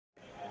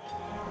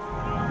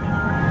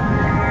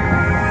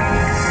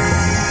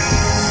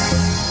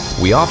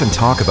We often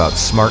talk about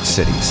smart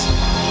cities.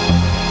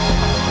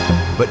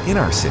 But in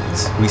our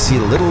cities, we see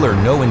little or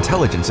no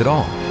intelligence at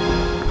all.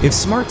 If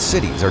smart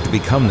cities are to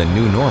become the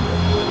new normal,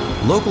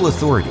 local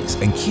authorities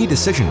and key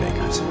decision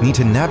makers need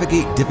to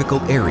navigate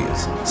difficult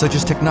areas such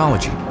as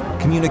technology,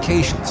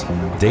 communications,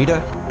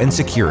 data, and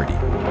security.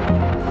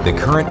 The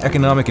current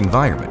economic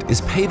environment is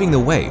paving the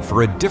way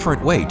for a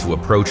different way to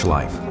approach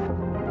life.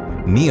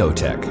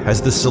 Neotech has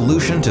the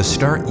solution to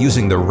start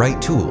using the right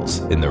tools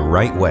in the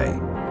right way.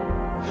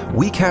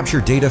 We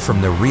capture data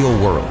from the real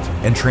world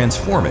and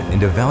transform it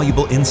into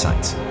valuable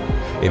insights,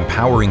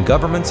 empowering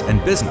governments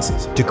and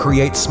businesses to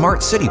create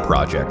smart city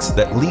projects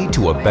that lead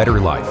to a better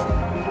life.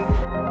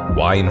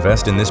 Why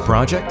invest in this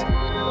project?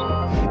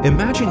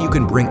 Imagine you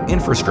can bring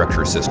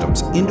infrastructure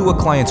systems into a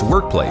client's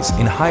workplace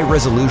in high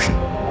resolution,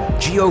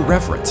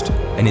 geo-referenced,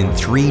 and in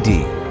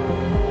 3D.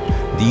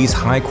 These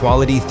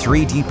high-quality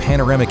 3D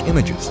panoramic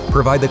images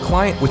provide the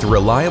client with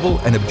reliable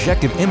and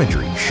objective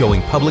imagery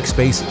showing public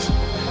spaces,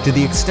 to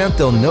the extent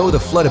they'll know the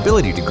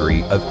floodability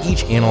degree of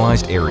each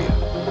analyzed area.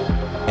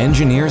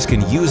 Engineers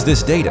can use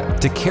this data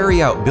to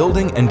carry out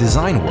building and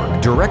design work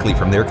directly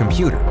from their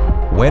computer,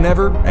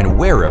 whenever and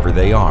wherever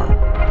they are.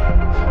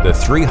 The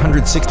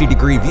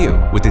 360-degree view,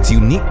 with its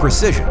unique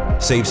precision,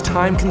 saves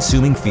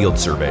time-consuming field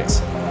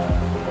surveys.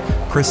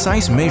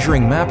 Precise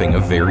measuring mapping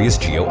of various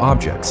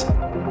geo-objects.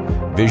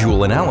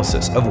 Visual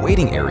analysis of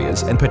waiting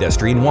areas and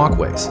pedestrian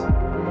walkways.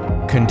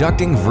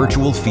 Conducting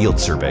virtual field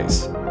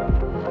surveys.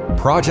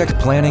 Project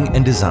planning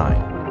and design.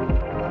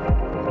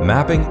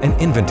 Mapping and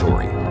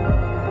inventory.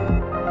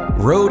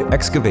 Road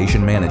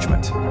excavation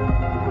management.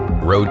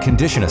 Road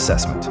condition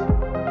assessment.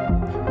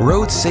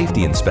 Road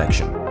safety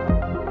inspection.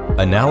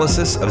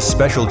 Analysis of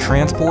special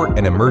transport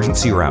and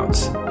emergency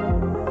routes.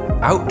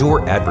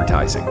 Outdoor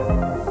advertising.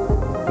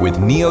 With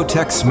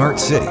Neotech Smart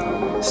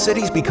City,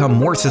 cities become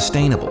more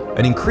sustainable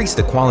and increase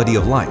the quality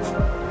of life.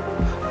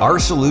 Our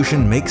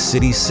solution makes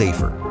cities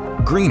safer,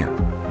 greener,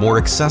 more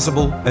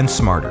accessible, and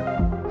smarter,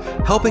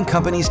 helping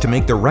companies to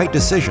make the right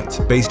decisions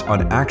based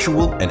on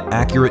actual and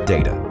accurate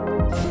data.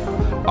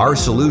 Our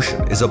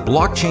solution is a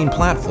blockchain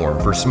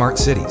platform for smart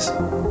cities.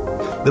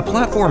 The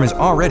platform is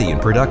already in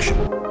production.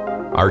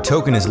 Our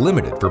token is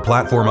limited for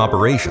platform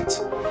operations.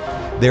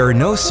 There are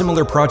no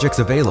similar projects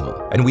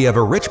available, and we have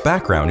a rich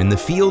background in the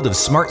field of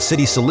smart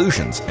city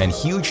solutions and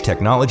huge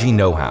technology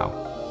know-how.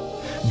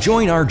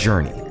 Join our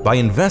journey by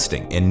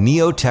investing in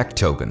Neotech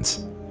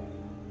tokens.